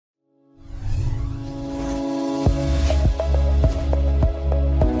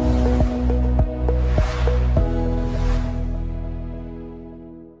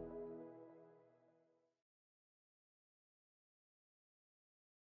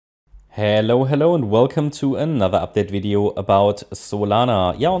Hello, hello, and welcome to another update video about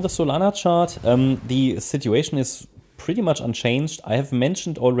Solana. Yeah, on the Solana chart, the situation is pretty much unchanged. I have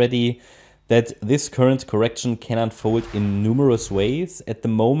mentioned already that this current correction can unfold in numerous ways. At the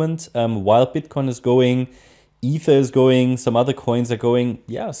moment, while Bitcoin is going, Ether is going, some other coins are going,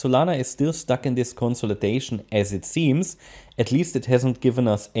 yeah, Solana is still stuck in this consolidation as it seems. At least it hasn't given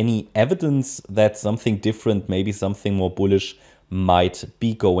us any evidence that something different, maybe something more bullish, might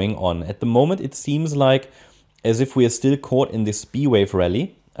be going on. At the moment, it seems like as if we are still caught in this B wave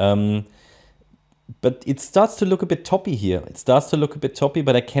rally. But it starts to look a bit toppy here. It starts to look a bit toppy,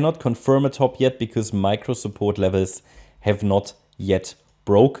 but I cannot confirm a top yet because micro support levels have not yet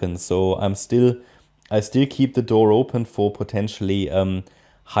broken. So I still keep the door open for potentially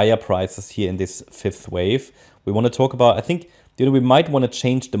higher prices here in this fifth wave. We want to talk about, I think, we might want to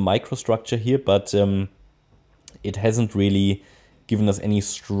change the microstructure here, but it hasn't really given us any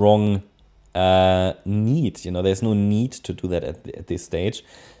strong need. There's no need to do that at this stage.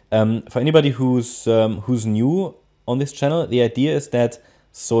 For anybody who's new on this channel, the idea is that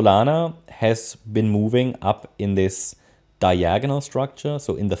Solana has been moving up in this diagonal structure.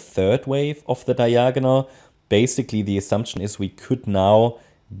 So in the third wave of the diagonal, basically the assumption is we could now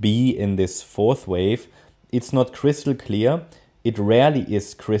be in this fourth wave. It's not crystal clear. It rarely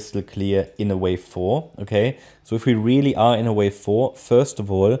is crystal clear in a wave 4, okay? So if we really are in a wave 4, first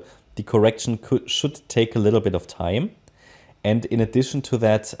of all, the correction should take a little bit of time. And in addition to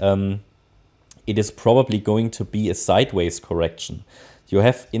that, it is probably going to be a sideways correction. You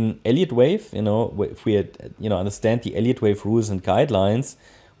have in Elliott wave, if we understand the Elliott wave rules and guidelines,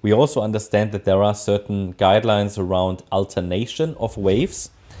 we also understand that there are certain guidelines around alternation of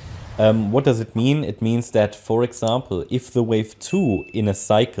waves. What does it mean? It means that, for example, if the wave 2 in a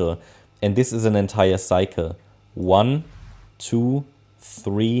cycle, and this is an entire cycle, 1, 2,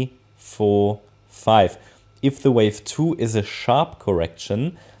 3, 4, 5. If the wave 2 is a sharp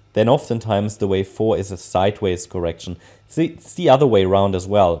correction, then oftentimes the wave 4 is a sideways correction. It's the other way around as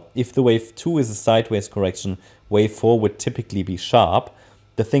well. If the wave 2 is a sideways correction, wave 4 would typically be sharp.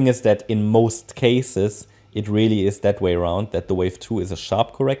 The thing is that in most cases, it really is that way around, that the wave 2 is a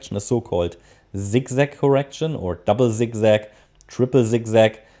sharp correction, a so-called zigzag correction or double zigzag, triple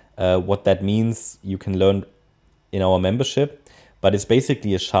zigzag. What that means, you can learn in our membership, but it's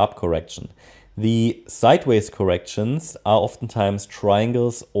basically a sharp correction. The sideways corrections are oftentimes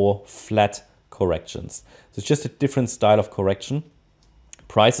triangles or flat corrections. So it's just a different style of correction.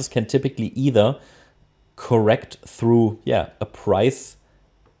 Prices can typically either correct through, a price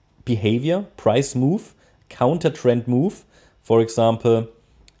behavior, price move, counter trend move. For example,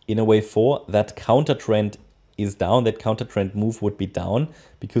 in a wave 4, that counter trend is down, that counter trend move would be down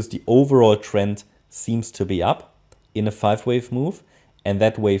because the overall trend seems to be up in a 5-wave move, and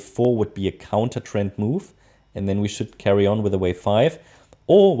that wave 4 would be a counter trend move, and then we should carry on with a wave 5.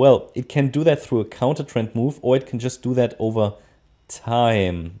 Or, well, it can do that through a counter trend move, or it can just do that over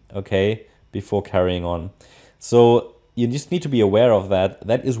time, okay, before carrying on. So you just need to be aware of that.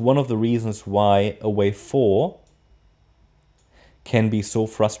 That is one of the reasons why a wave 4 can be so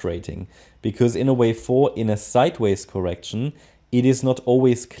frustrating. Because in a wave 4, in a sideways correction, it is not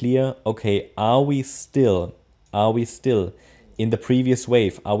always clear, okay, are we still in the previous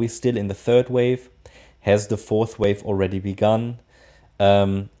wave? Are we still in the third wave? Has the fourth wave already begun?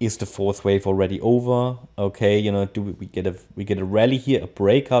 Is the fourth wave already over? Okay, do we get a rally here, a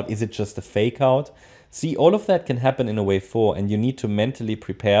breakout? Is it just a fake out? See, all of that can happen in a wave 4, and you need to mentally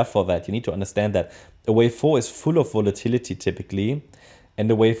prepare for that. You need to understand that a wave 4 is full of volatility typically,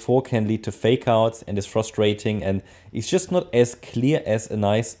 and a wave 4 can lead to fake outs and is frustrating, and it's just not as clear as a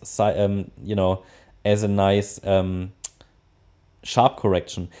nice, sharp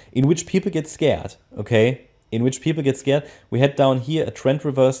correction in which people get scared. Okay, in which people get scared. We had down here a trend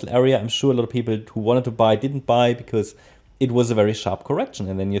reversal area. I'm sure a lot of people who wanted to buy didn't buy because it was a very sharp correction,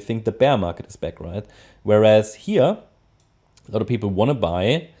 and then you think the bear market is back, right? Whereas here, a lot of people want to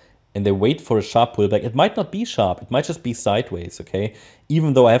buy and they wait for a sharp pullback. It might not be sharp, it might just be sideways, okay?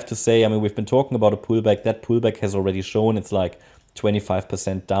 Even though I have to say, we've been talking about a pullback. That pullback has already shown it's like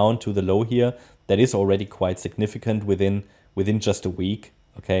 25% down to the low here. That is already quite significant within just a week,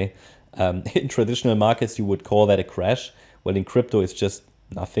 okay? In traditional markets, you would call that a crash. Well, in crypto, it's just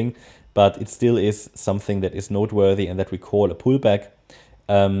nothing. But it still is something that is noteworthy and that we call a pullback.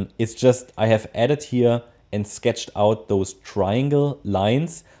 It's just I have added here and sketched out those triangle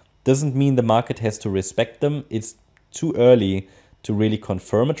lines. Doesn't mean the market has to respect them. It's too early to really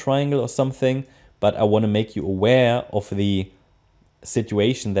confirm a triangle or something, but I want to make you aware of the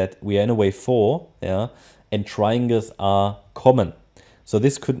situation that we are in a wave 4, and triangles are common. So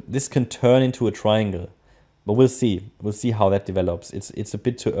this can turn into a triangle, but we'll see. We'll see how that develops. It's a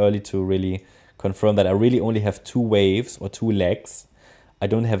bit too early to really confirm that. I really only have 2 waves or 2 legs. I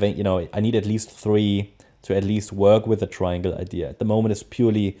don't have any, I need at least 3 to at least work with the triangle idea. At the moment, it's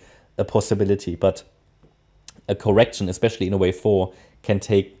purely a possibility, but a correction, especially in a wave 4, can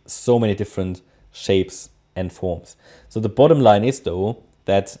take so many different shapes and forms. So the bottom line is, though,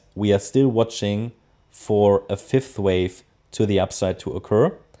 that we are still watching for a 5th wave to the upside to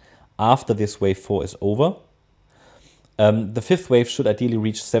occur after this wave 4 is over. The 5th wave should ideally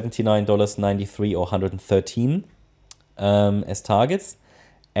reach $79.93 or 113 as targets.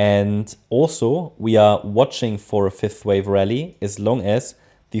 And also, we are watching for a 5th wave rally as long as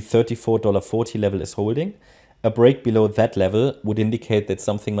the $34.40 level is holding. A break below that level would indicate that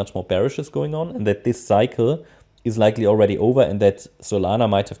something much more bearish is going on and that this cycle is likely already over and that Solana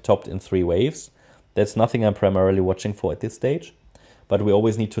might have topped in 3 waves. That's nothing I'm primarily watching for at this stage. But we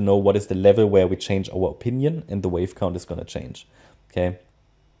always need to know what is the level where we change our opinion and the wave count is going to change. Okay.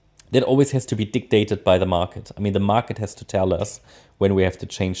 That always has to be dictated by the market. I mean, the market has to tell us when we have to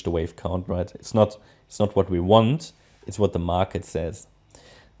change the wave count, right? It's not what we want, it's what the market says.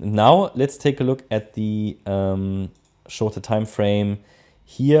 Now, let's take a look at the shorter time frame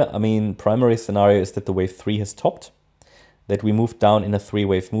here. I mean, primary scenario is that the wave 3 has topped, that we move down in a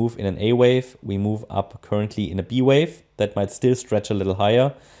 3-wave move in an A wave, we move up currently in a B wave, that might still stretch a little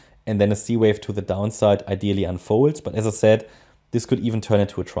higher, and then a C wave to the downside ideally unfolds. But as I said, this could even turn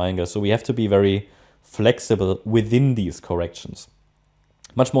into a triangle. So we have to be very flexible within these corrections.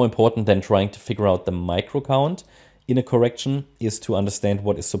 Much more important than trying to figure out the micro count in a correction is to understand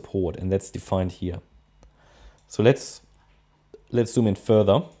what is support, and that's defined here. So let's zoom in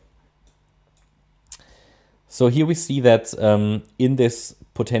further. So here we see that in this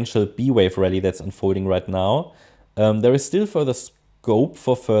potential B wave rally that's unfolding right now, there is still further scope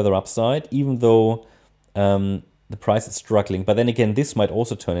for further upside, even though the price is struggling. But then again, this might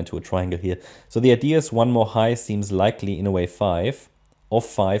also turn into a triangle here. So the idea is one more high seems likely in a wave 5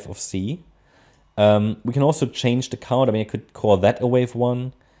 of C. We can also change the count. I mean, I could call that a wave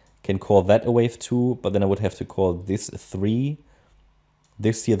 1, can call that a wave 2, but then I would have to call this a 3,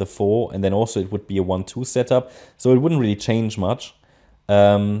 this here the 4, and then also it would be a 1-2 setup. So it wouldn't really change much.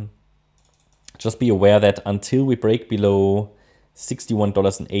 Just be aware that until we break below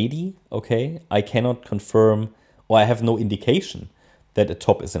 $61.80, okay, I cannot confirm, or I have no indication that a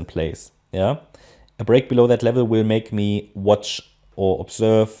top is in place. Yeah, a break below that level will make me watch or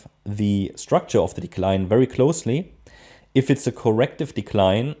observe the structure of the decline very closely. If it's a corrective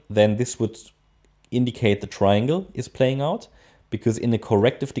decline, then this would indicate the triangle is playing out, because in a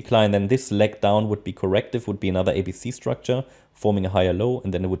corrective decline, then this leg down would be corrective, would be another ABC structure forming a higher low,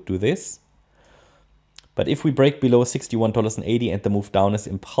 and then it would do this. But if we break below $61.80 and the move down is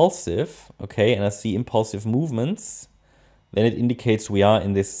impulsive, okay, and I see impulsive movements, then it indicates we are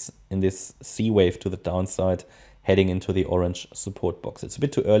in this C wave to the downside, heading into the orange support box. It's a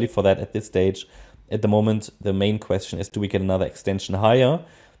bit too early for that at this stage. At the moment, the main question is, do we get another extension higher?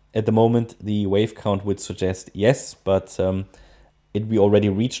 At the moment, the wave count would suggest yes, but we already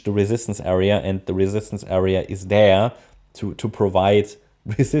reached the resistance area, and the resistance area is there to provide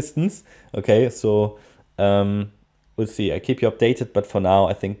resistance. Okay, so we'll see. I keep you updated, but for now,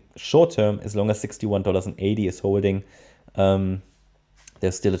 I think short term, as long as $61.80 is holding,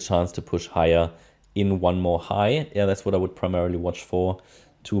 there's still a chance to push higher in one more high. Yeah, that's what I would primarily watch for,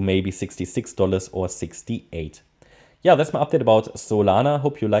 to maybe $66 or 68. Yeah, that's my update about Solana.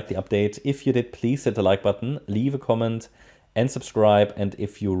 Hope you liked the update. If you did, please hit the like button, leave a comment, and subscribe. And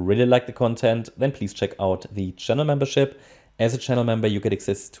if you really like the content, then please check out the channel membership. As a channel member, you get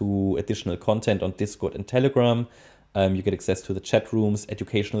access to additional content on Discord and Telegram. You get access to the chat rooms,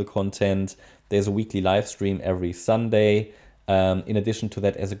 educational content. There's a weekly live stream every Sunday. In addition to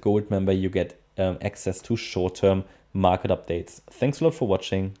that, as a gold member, you get access to short-term market updates. Thanks a lot for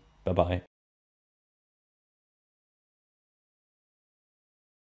watching. Bye-bye.